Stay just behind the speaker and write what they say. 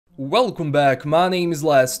Welcome back, my name is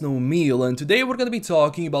LastKnownMeal and today we're gonna be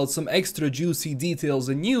talking about some extra juicy details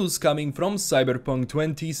and news coming from Cyberpunk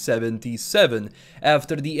 2077.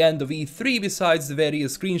 After the end of E3, besides the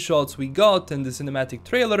various screenshots we got and the cinematic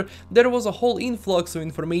trailer, there was a whole influx of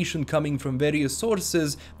information coming from various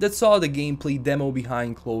sources that saw the gameplay demo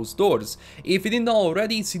behind closed doors. If you didn't know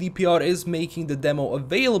already, CDPR is making the demo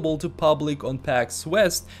available to public on PAX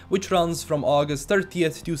West, which runs from August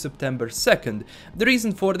 30th to September 2nd. The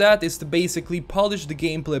reason for that is to basically polish the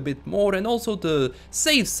gameplay a bit more and also to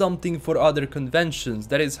save something for other conventions.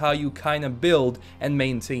 That is how you kinda build and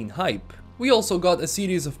maintain hype. We also got a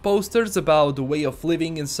series of posters about the way of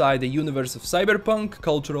living inside the universe of Cyberpunk,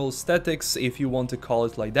 cultural aesthetics if you want to call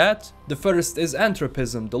it like that. The first is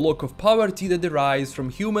anthropism, the look of poverty that derives from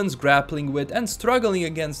humans grappling with and struggling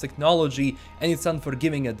against technology and its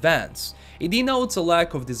unforgiving advance. It denotes a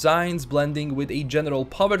lack of designs blending with a general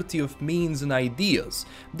poverty of means and ideas.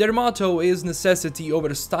 Their motto is necessity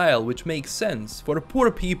over style, which makes sense, for poor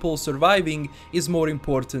people surviving is more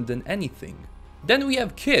important than anything. Then we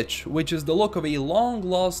have kitsch, which is the look of a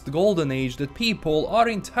long-lost golden age that people are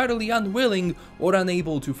entirely unwilling or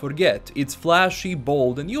unable to forget. It's flashy,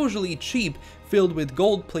 bold, and usually cheap, filled with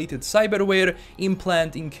gold-plated cyberware,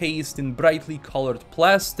 implant encased in brightly colored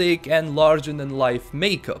plastic, and larger-than-life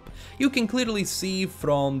makeup. You can clearly see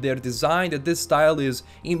from their design that this style is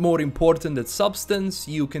more important than substance.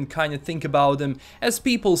 You can kinda think about them as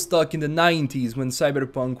people stuck in the 90s when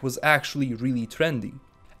Cyberpunk was actually really trendy.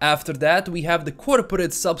 After that, we have the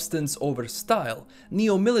corporate substance over style,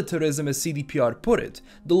 neo-militarism as CDPR put it,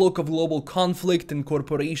 the look of global conflict and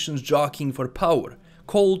corporations jockeying for power,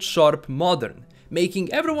 cold, sharp, modern,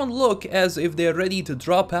 making everyone look as if they're ready to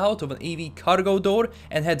drop out of an AV cargo door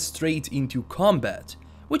and head straight into combat.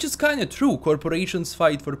 Which is kinda true, corporations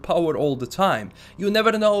fight for power all the time. You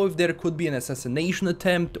never know if there could be an assassination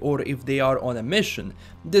attempt or if they are on a mission.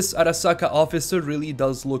 This Arasaka officer really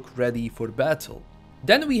does look ready for battle.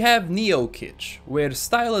 Then we have neo-kitsch, where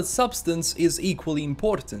style and substance is equally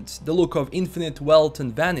important, the look of infinite wealth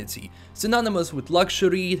and vanity. Synonymous with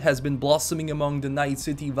luxury, it has been blossoming among the Night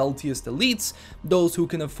City wealthiest elites, those who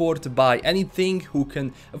can afford to buy anything, who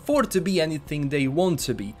can afford to be anything they want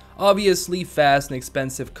to be. Obviously, fast and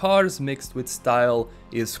expensive cars mixed with style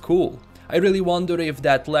is cool. I really wonder if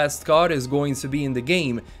that last car is going to be in the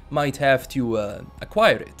game, might have to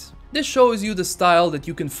acquire it. This shows you the style that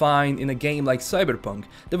you can find in a game like Cyberpunk.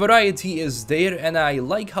 The variety is there and I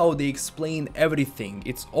like how they explain everything.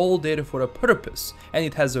 It's all there for a purpose and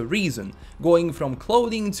it has a reason, going from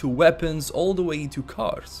clothing to weapons all the way to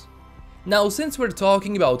cars. Now, since we're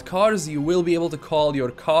talking about cars, you will be able to call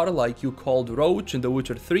your car like you called Roach in The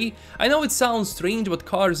Witcher 3. I know it sounds strange, but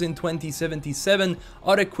cars in 2077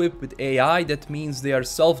 are equipped with AI. That means they are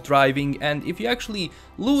self-driving, and if you actually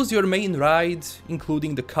lose your main ride,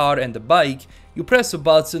 including the car and the bike, you press a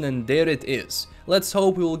button and there it is. Let's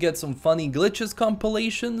hope we will get some funny glitches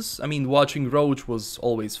compilations. I mean, watching Roach was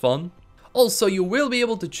always fun. Also, you will be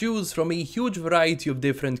able to choose from a huge variety of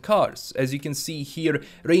different cars, as you can see here,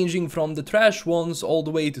 ranging from the trash ones all the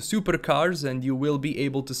way to supercars, and you will be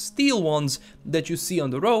able to steal ones that you see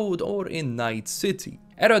on the road or in Night City.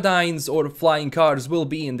 Aerodynes or flying cars will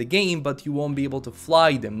be in the game, but you won't be able to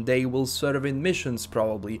fly them. They will serve in missions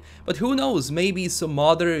probably, but who knows, maybe some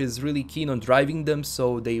modder is really keen on driving them,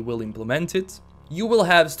 so they will implement it. You will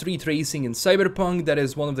have street racing in Cyberpunk, that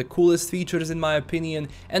is one of the coolest features in my opinion,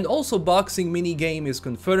 and also boxing minigame is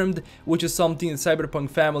confirmed, which is something the Cyberpunk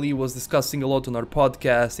family was discussing a lot on our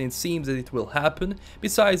podcast, and it seems that it will happen.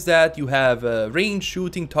 Besides that, you have range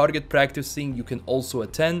shooting, target practicing, you can also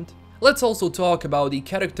attend. Let's also talk about the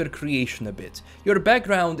character creation a bit. Your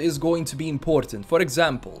background is going to be important. For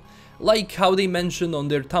example, like how they mentioned on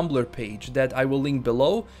their Tumblr page that I will link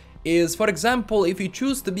below, is, for example, if you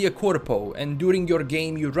choose to be a corpo and during your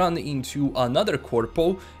game you run into another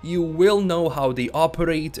corpo, you will know how they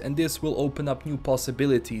operate and this will open up new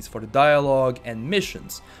possibilities for dialogue and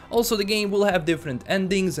missions. Also, the game will have different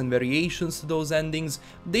endings and variations to those endings.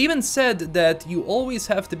 They even said that you always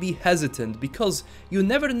have to be hesitant because you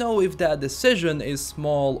never know if that decision is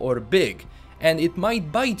small or big, and it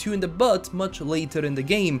might bite you in the butt much later in the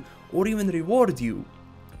game or even reward you.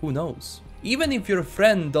 Who knows? Even if your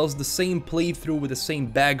friend does the same playthrough with the same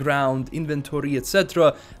background, inventory,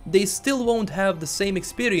 etc., they still won't have the same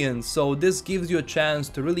experience, so this gives you a chance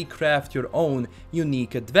to really craft your own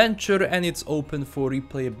unique adventure and it's open for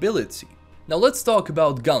replayability. Now let's talk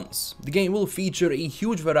about guns. The game will feature a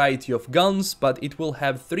huge variety of guns, but it will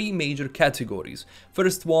have 3 major categories.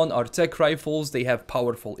 First one are tech rifles, they have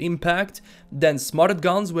powerful impact. Then smart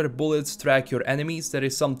guns where bullets track your enemies, that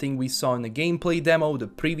is something we saw in the gameplay demo, the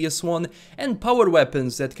previous one. And power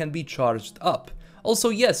weapons that can be charged up. Also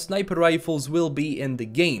yes, sniper rifles will be in the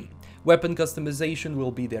game. Weapon customization will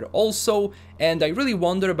be there also, and I really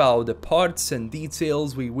wonder about the parts and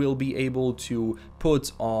details we will be able to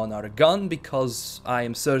put on our gun, because I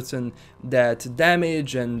am certain that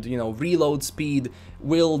damage and reload speed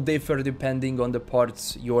will differ depending on the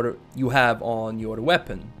parts you have on your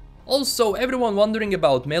weapon. Also, everyone wondering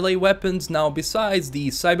about melee weapons. Now, besides the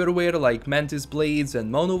cyberware like mantis blades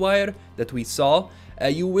and monowire that we saw,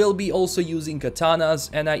 you will be also using katanas,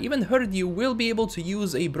 and I even heard you will be able to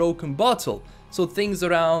use a broken bottle, so things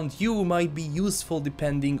around you might be useful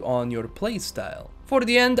depending on your playstyle. For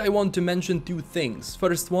the end, I want to mention 2 things.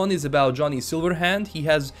 First one is about Johnny Silverhand. He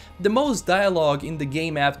has the most dialogue in the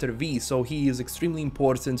game after V, so he is extremely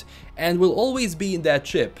important and will always be in that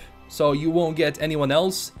chip. So you won't get anyone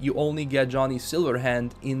else, you only get Johnny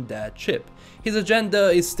Silverhand in that chip. His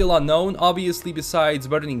agenda is still unknown, obviously, besides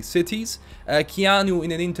burning cities. Keanu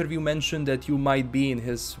in an interview mentioned that you might be in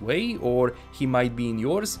his way or he might be in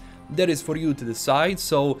yours. That is for you to decide,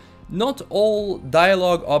 so not all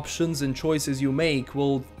dialogue options and choices you make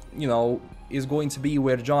will, is going to be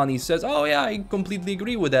where Johnny says, oh yeah, I completely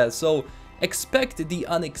agree with that, so expect the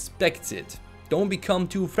unexpected. Don't become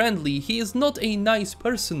too friendly, he is not a nice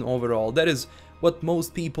person overall, that is what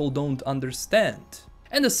most people don't understand.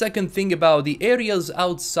 And the second thing about the areas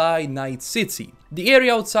outside Night City. The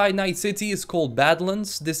area outside Night City is called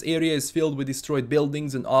Badlands. This area is filled with destroyed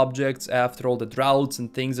buildings and objects after all the droughts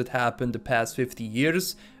and things that happened the past 50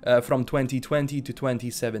 years, from 2020 to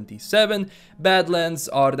 2077. Badlands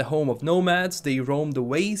are the home of nomads, they roam the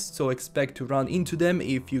waste, so expect to run into them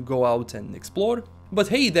if you go out and explore. But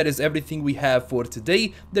hey, that is everything we have for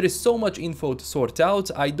today. There is so much info to sort out.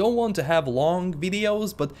 I don't want to have long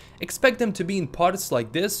videos, but expect them to be in parts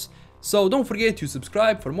like this. So don't forget to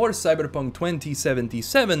subscribe for more Cyberpunk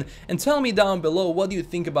 2077 and tell me down below what do you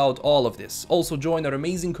think about all of this. Also join our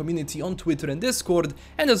amazing community on Twitter and Discord,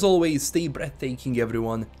 and as always, stay breathtaking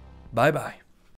everyone. Bye bye.